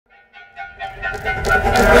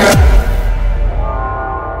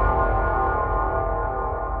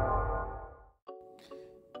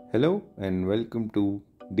Hello and welcome to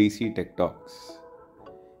DC Tech Talks.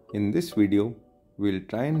 In this video, we'll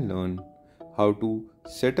try and learn how to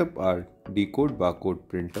set up our DCode Barcode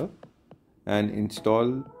Printer and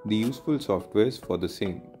install the useful softwares for the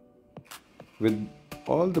same. With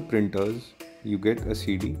all the printers, you get a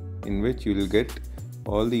CD in which you will get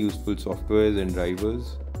all the useful softwares and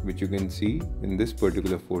drivers which you can see in this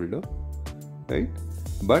particular folder, right?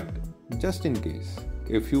 But just in case,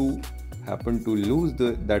 if you happen to lose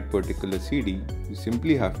that particular CD, you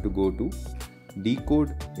simply have to go to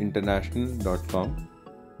decodeinternational.com,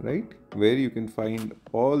 right, where you can find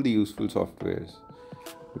all the useful softwares.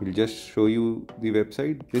 We'll just show you the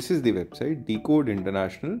website. This is the website,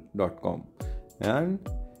 decodeinternational.com, and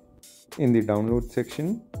in the download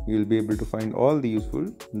section you'll be able to find all the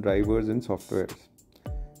useful drivers and softwares.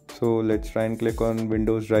 So let's try and click on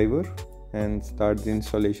Windows driver and start the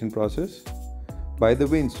installation process. By the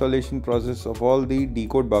way, installation process of all the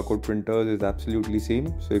DCode barcode printers is absolutely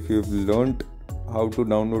same. So if you've learned how to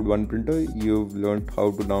download one printer, you've learned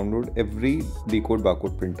how to download every DCode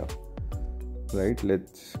barcode printer, right?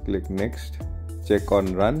 Let's click next, check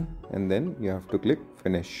on run, and then you have to click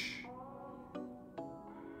finish.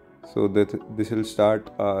 So that this will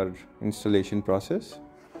start our installation process.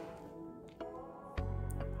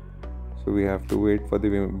 So we have to wait for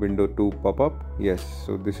the window to pop up. Yes,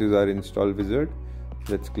 so this is our install wizard.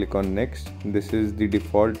 Let's click on next. This is the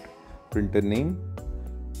default printer name.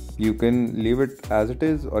 You can leave it as it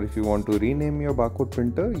is, or if you want to rename your barcode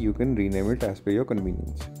printer, you can rename it as per your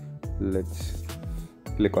convenience. Let's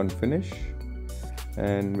click on finish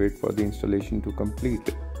and wait for the installation to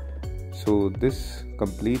complete. So this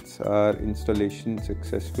completes our installation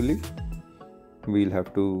successfully. We'll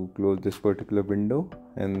have to close this particular window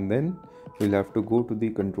and then we'll have to go to the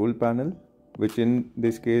control panel, which in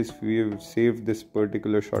this case we have saved this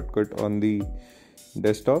particular shortcut on the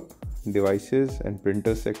desktop, devices and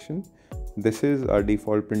printer section. This is our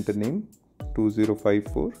default printer name,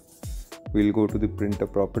 2054. We'll go to the printer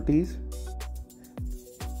properties.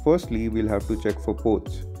 Firstly, we'll have to check for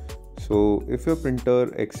ports. So if your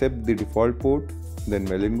printer accepts the default port, then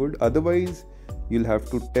well and good. Otherwise, you'll have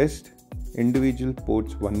to test individual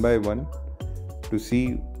ports one by one to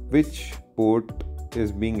see which port is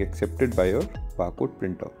being accepted by your barcode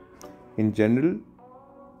printer. In general,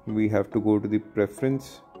 we have to go to the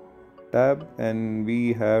preference tab and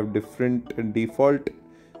we have different default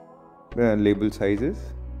label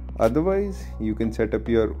sizes. Otherwise, you can set up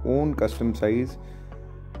your own custom size.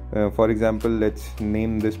 For example, let's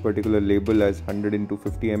name this particular label as 100 into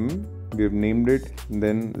 50 mm. We have named it,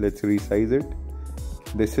 then let's resize it.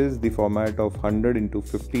 This is the format of 100 into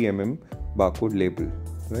 50 mm barcode label,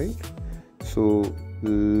 right? So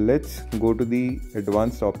let's go to the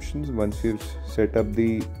advanced options once we've set up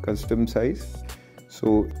the custom size.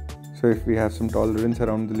 So if we have some tolerance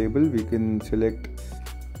around the label, we can select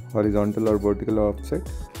horizontal or vertical offset.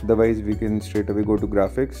 Otherwise, we can straight away go to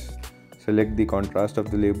graphics, select the contrast of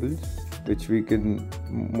the labels, which we can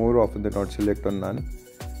more often than not select on none.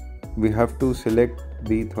 We have to select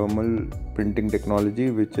the thermal printing technology,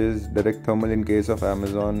 which is direct thermal in case of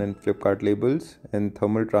Amazon and Flipkart labels, and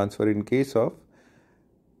thermal transfer in case of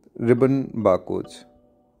ribbon barcodes.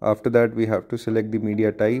 After that, we have to select the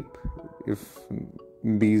media type. If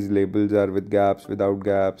these labels are with gaps, without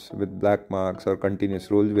gaps, with black marks or continuous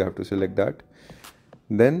rolls, we have to select that.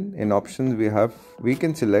 Then in options, we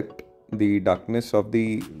can select the darkness of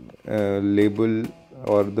the label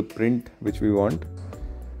or the print which we want.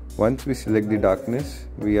 Once we select the darkness,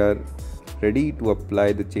 we are ready to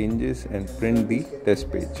apply the changes and print the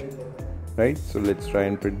test page, right? So let's try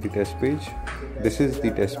and print the test page. This is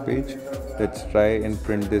the test page. Let's try and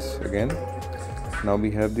print this again. Now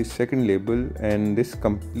we have the second label, and this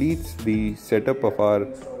completes the setup of our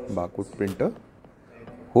barcode printer.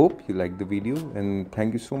 Hope you like the video and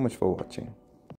thank you so much for watching.